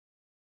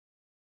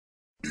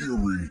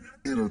Earry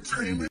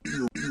Entertainment,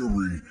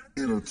 Earry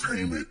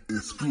Entertainment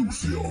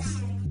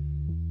exclusive.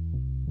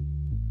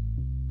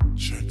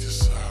 Check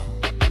this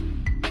out.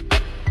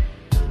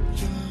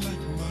 You're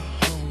like my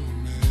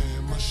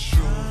homie, my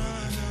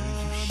shorty.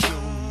 You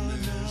show me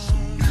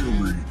some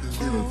Earry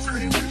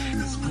Entertainment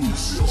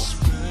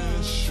exclusive.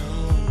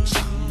 special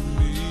to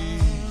me.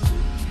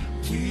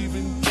 We've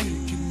been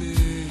kicking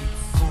it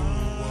for a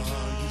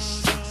while. Your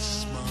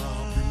sexy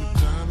smile, prima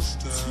donna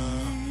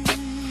style.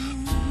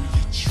 Ooh,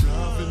 you're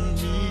driving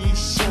me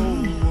so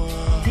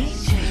wild.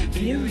 DJ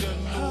Earry.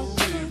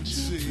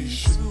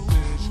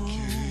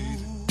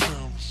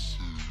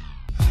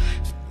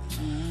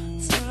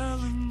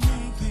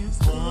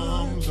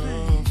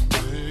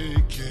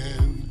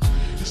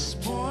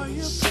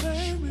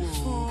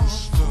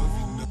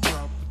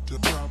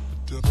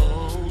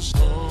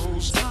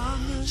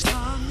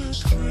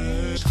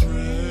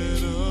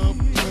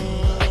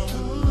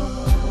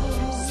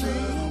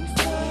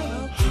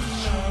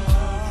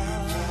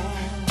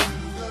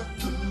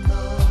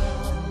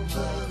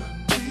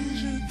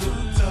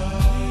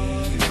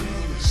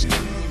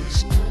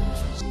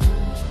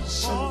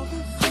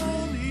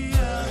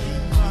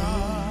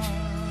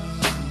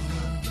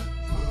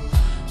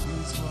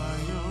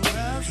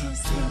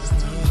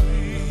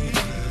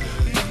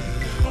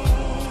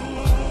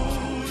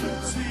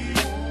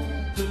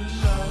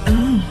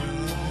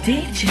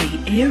 DJ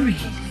Earry.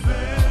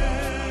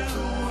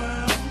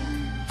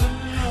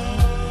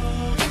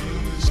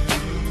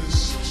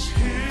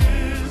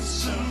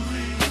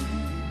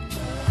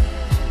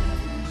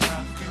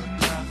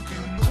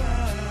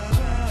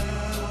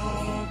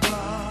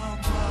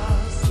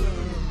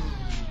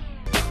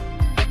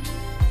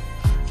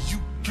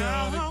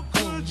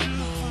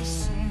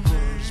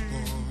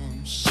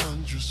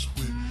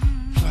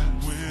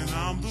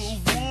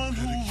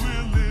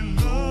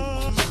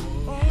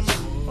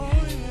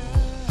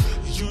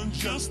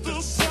 Just the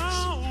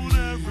sound,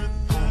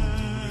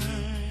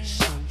 everything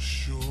so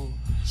sure,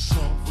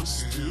 soft, but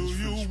still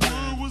your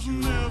word was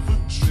never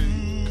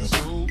true.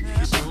 So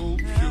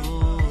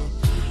pure,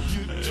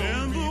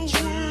 and the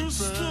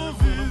worst of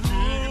it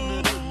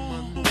all,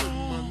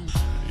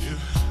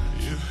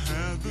 you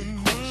had the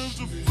nerve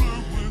to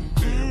flirt with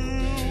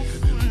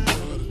girlfriend.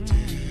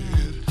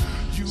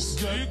 You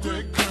got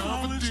that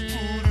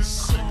confidence,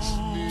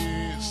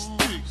 sexiness,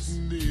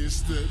 thickness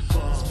that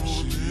bombs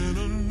more than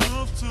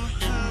enough to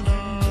handle.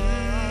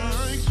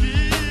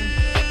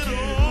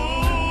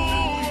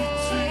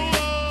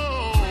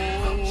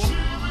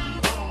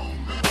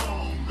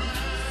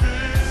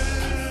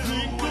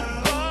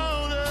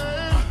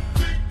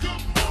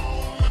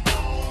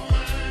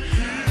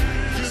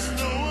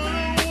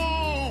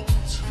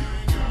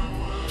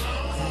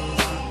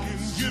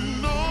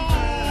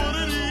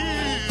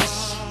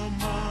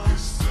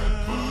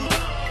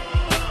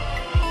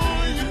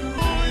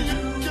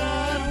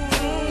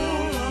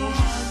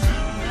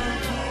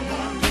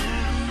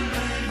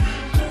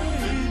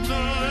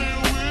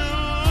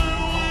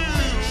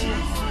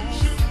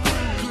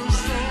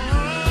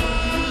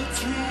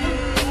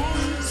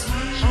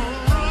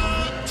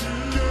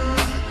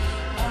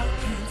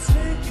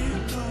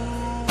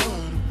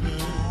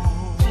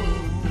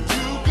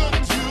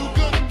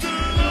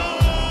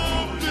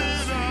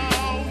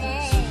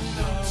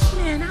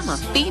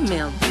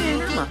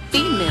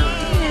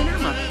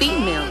 I'm a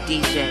female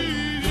DJ.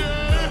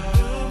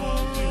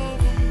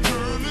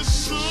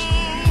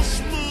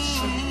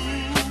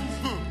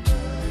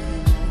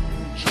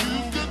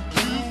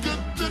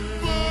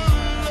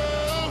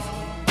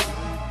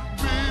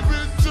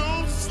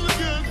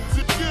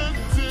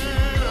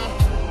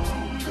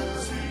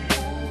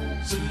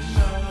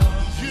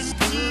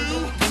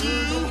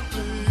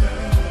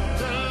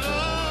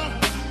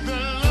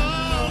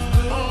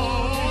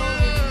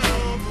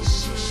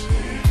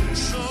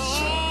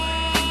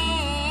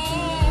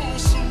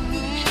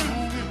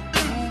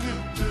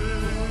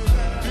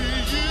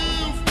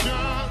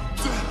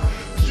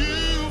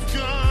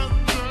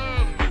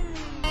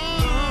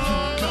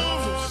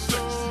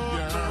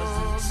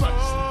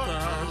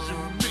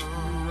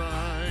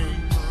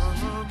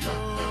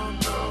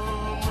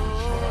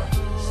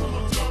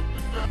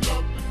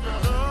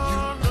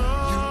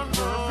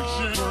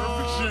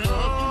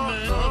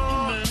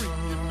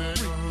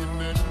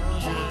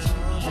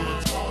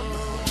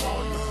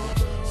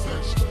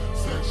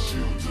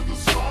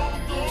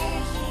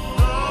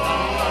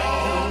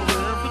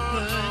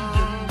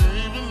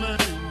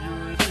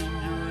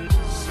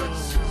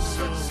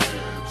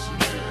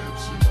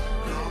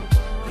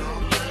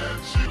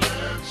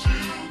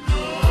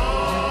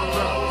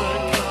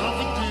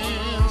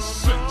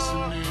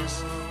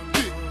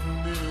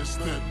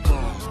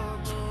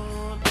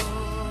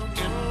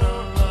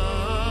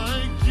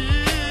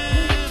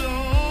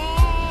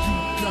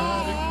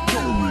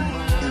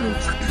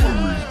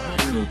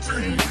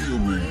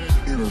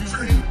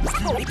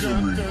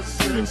 Earry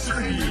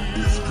Entertainment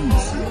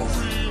exclusive.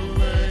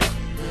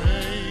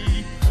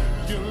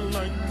 You're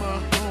like my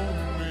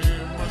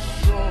homie, my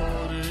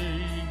shorty.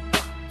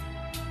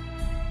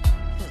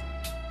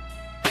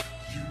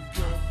 You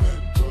got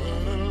that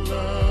butter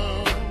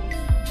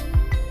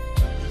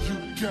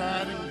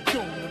got it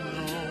going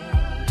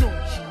on,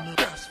 don't you know?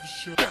 That's for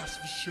sure, that's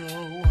for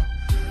sure.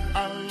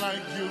 I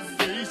like your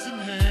face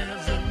and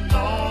hands and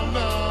all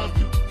of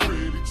your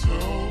pretty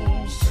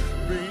toes.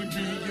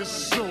 Baby, you're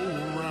so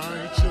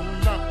right,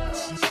 you're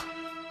lots.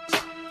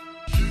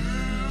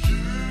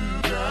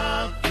 You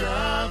got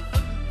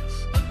love.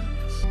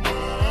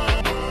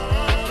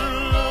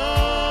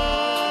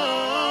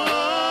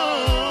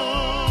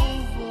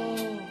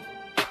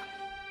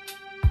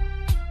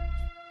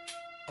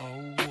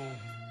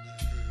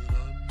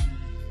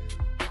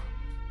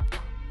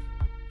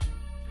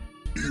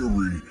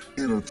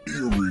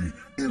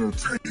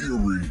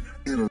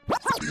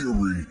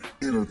 Earry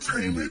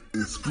Entertainment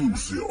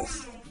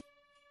exclusive.